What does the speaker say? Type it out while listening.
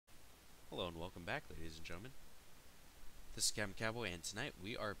Hello and welcome back, ladies and gentlemen. This is Captain Cowboy, and tonight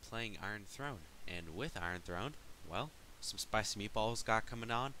we are playing Iron Throne. And with Iron Throne, well, some spicy meatballs got coming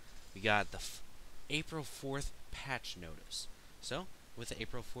on. We got the April 4th patch notice. So, with the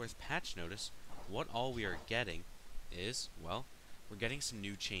April 4th patch notice, what all we are getting is, well, we're getting some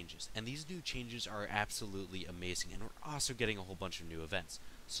new changes. And these new changes are absolutely amazing, and we're also getting a whole bunch of new events.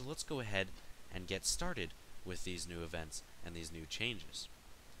 So let's go ahead and get started with these new events and these new changes.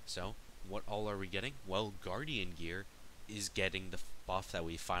 So, what all are we getting? Well, Guardian Gear is getting the buff that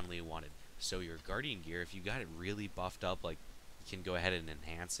we finally wanted. So your Guardian Gear, if you got it really buffed up, like you can go ahead and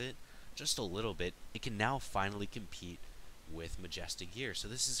enhance it just a little bit, it can now finally compete with Majestic Gear. So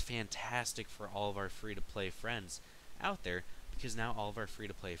this is fantastic for all of our free-to-play friends out there, because now all of our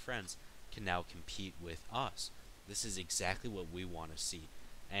free-to-play friends can now compete with us. This is exactly what we want to see,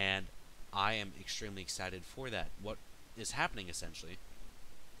 and I am extremely excited for that. What is happening essentially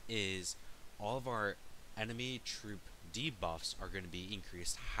is all of our enemy troop debuffs are going to be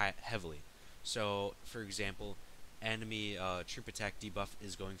increased heavily. So, for example, enemy troop attack debuff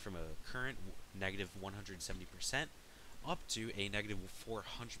is going from a current negative 170% up to a negative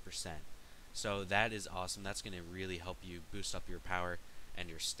 400%. So that is awesome. That's going to really help you boost up your power and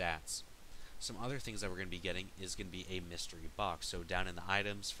your stats. Some other things that we're going to be getting is going to be a mystery box. So down in the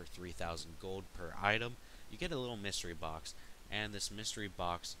items for 3,000 gold per item, you get a little mystery box, and this mystery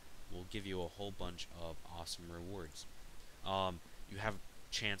box will give you a whole bunch of awesome rewards. You have a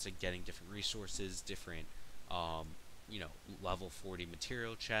chance at getting different resources, different, level 40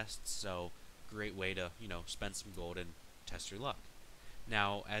 material chests, so great way to, spend some gold and test your luck.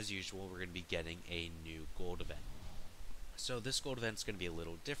 Now, as usual, we're going to be getting a new gold event. So this gold event is going to be a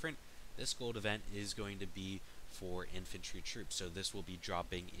little different. This gold event is going to be for infantry troops, so this will be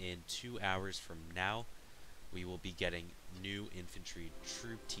dropping in 2 hours from now. We will be getting new infantry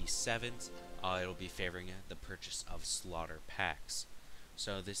troop T7s. It'll be favoring the purchase of slaughter packs.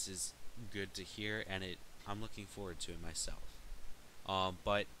 So this is good to hear, and I'm looking forward to it myself.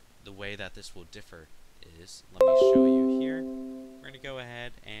 But the way that this will differ is, let me show you here. We're going to go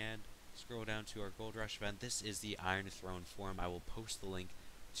ahead and scroll down to our Gold Rush event. This is the Iron Throne forum. I will post the link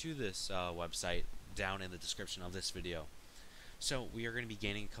to this website down in the description of this video. So we are going to be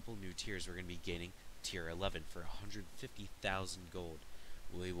gaining a couple new tiers. We're going to be gaining tier 11 for 150,000 gold.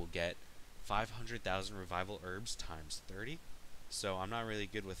 We will get 500,000 revival herbs times 30. So I'm not really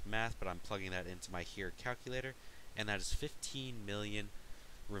good with math, but I'm plugging that into my here calculator, and that is 15 million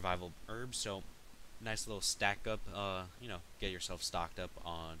revival herbs. So nice little stack up, get yourself stocked up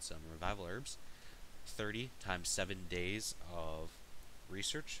on some revival herbs. 30 times 7 days of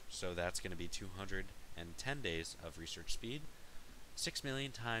research, so that's going to be 210 days of research speed. 6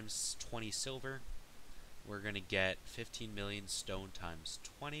 million times 20 silver, we're going to get 15 million stone times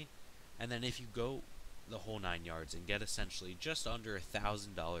 20. And then if you go the whole 9 yards and get essentially just under $1,000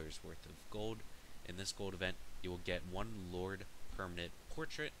 worth of gold in this gold event, you will get one Lord permanent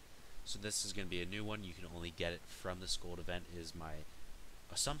portrait. So this is going to be a new one. You can only get it from this gold event is my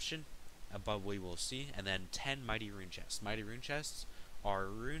assumption, but we will see. And then 10 mighty rune chests. Mighty rune chests are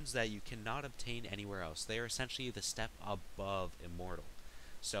runes that you cannot obtain anywhere else. They are essentially the step above immortal.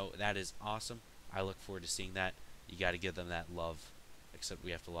 So that is awesome. I look forward to seeing that. You got to give them that love, except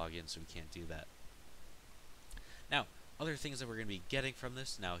we have to log in, so we can't do that. Now, other things that we're going to be getting from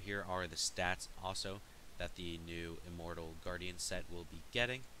this. Now, here are the stats also that the new Immortal Guardian set will be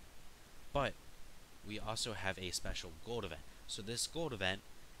getting. But we also have a special gold event. So this gold event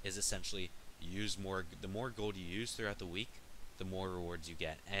is essentially the more gold you use throughout the week, the more rewards you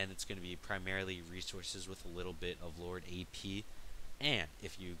get. And it's going to be primarily resources with a little bit of Lord AP. And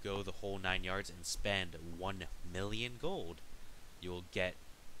if you go the whole 9 yards and spend 1 million gold, you will get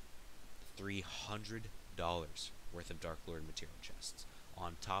 $300 worth of Dark Lord material chests,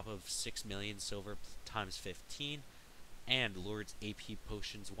 on top of 6 million silver times 15, and Lord's AP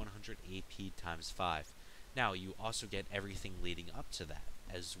potions 100 AP times 5. Now, you also get everything leading up to that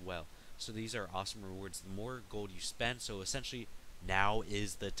as well. So these are awesome rewards. The more gold you spend, so essentially, now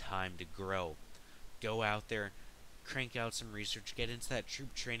is the time to grow. Go out there, crank out some research, get into that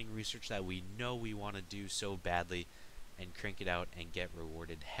troop training research that we know we want to do so badly, and crank it out and get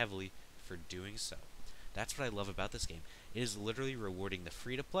rewarded heavily for doing so. That's what I love about this game. It is literally rewarding the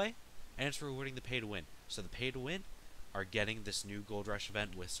free-to-play, and it's rewarding the pay-to-win. So the pay-to-win are getting this new Gold Rush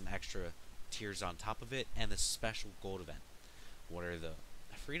event with some extra tiers on top of it, and this special gold event. What are the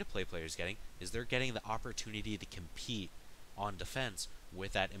free-to-play players getting is they're getting the opportunity to compete on defense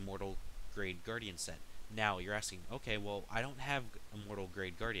with that Immortal Grade Guardian set. Now, you're asking, okay, well, I don't have Immortal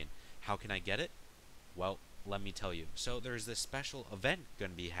Grade Guardian. How can I get it? Well, let me tell you. So there's this special event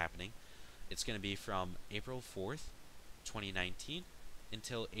going to be happening It's going to be from April 4th, 2019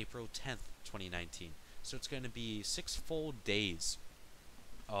 until April 10th, 2019. So it's going to be 6 full days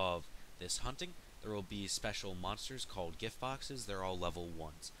of this hunting. There will be special monsters called gift boxes. They're all level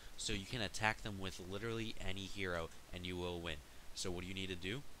 1s. So you can attack them with literally any hero and you will win. So what do you need to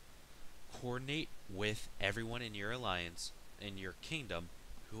do? Coordinate with everyone in your alliance, in your kingdom,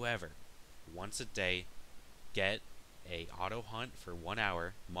 whoever. Once a day, get a auto hunt for 1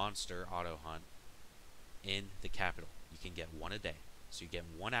 hour, monster auto hunt, in the capital. You can get 1 a day. So you get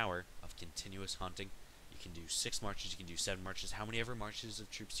 1 hour of continuous hunting. You can do 6 marches, you can do 7 marches, how many ever marches of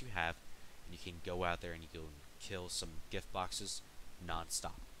troops you have, and you can go out there and you can kill some gift boxes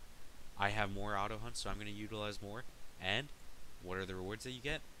non-stop. I have more auto hunts, so I'm going to utilize more. And what are the rewards that you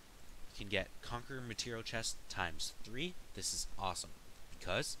get? You can get Conquer Material Chest times 3. This is awesome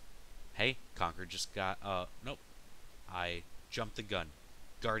because, hey, Conquer just got, nope, I jumped the gun.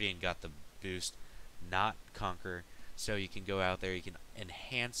 Guardian got the boost, not Conquer. So you can go out there, you can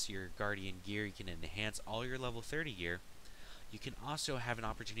enhance your Guardian gear, you can enhance all your level 30 gear. You can also have an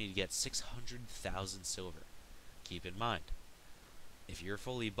opportunity to get 600,000 silver. Keep in mind, if you're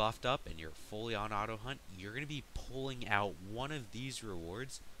fully buffed up and you're fully on auto hunt, you're going to be pulling out one of these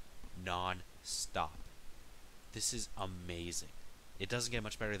rewards non-stop. This is amazing. It doesn't get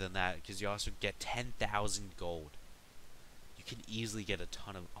much better than that because you also get 10,000 gold. You can easily get a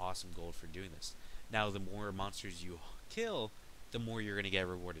ton of awesome gold for doing this. Now, the more monsters you kill, the more you're going to get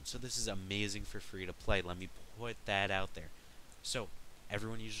rewarded. So this is amazing for free to play. Let me put that out there. So,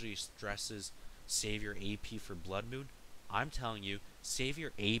 everyone usually stresses save your AP for Blood Moon. I'm telling you, save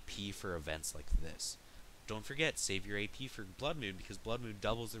your AP for events like this. Don't forget, save your AP for Blood Moon because Blood Moon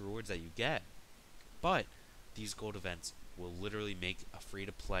doubles the rewards that you get. But these gold events will literally make a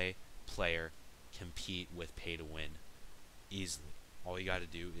free-to-play player compete with pay-to-win easily. All you got to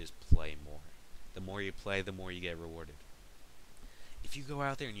do is play more. The more you play, the more you get rewarded. If you go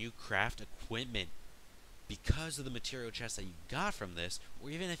out there and you craft equipment because of the material chest that you got from this, or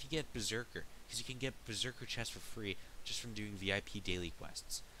even if you get Berserker, because you can get Berserker chests for free just from doing VIP daily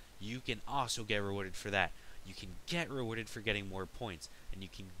quests. You can also get rewarded for that. You can get rewarded for getting more points, and you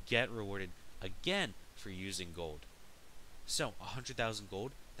can get rewarded again for using gold. So, 100,000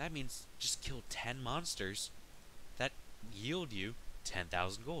 gold, that means just kill 10 monsters that yield you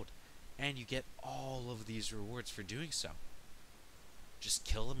 10,000 gold. And you get all of these rewards for doing so. Just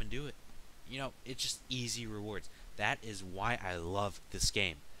kill them and do it. You know, it's just easy rewards. That is why I love this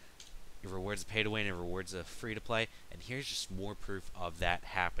game. It rewards a pay to win, it rewards a free to play, and here's just more proof of that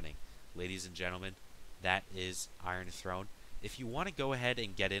happening. Ladies and gentlemen, that is Iron Throne. If you want to go ahead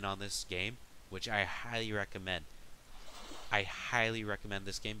and get in on this game, which I highly recommend,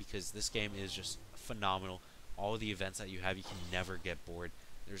 this game because this game is just phenomenal. All the events that you have, you can never get bored.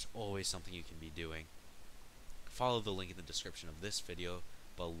 There's always something you can be doing. Follow the link in the description of this video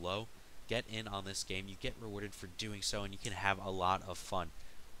below. Get in on this game. You get rewarded for doing so, and you can have a lot of fun.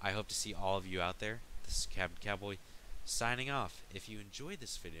 I hope to see all of you out there. This is Captain Cowboy signing off. If you enjoyed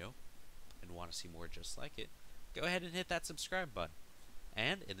this video and want to see more just like it, go ahead and hit that subscribe button.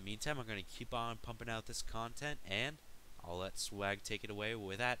 And in the meantime, I'm going to keep on pumping out this content, and I'll let Swag take it away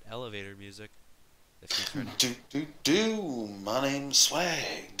with that elevator music. My name's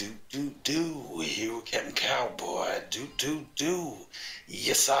Swag. Here with Captain Cowboy.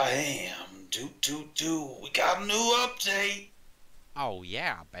 Yes, I am. We got a new update. Oh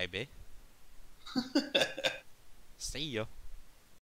yeah, baby. See ya.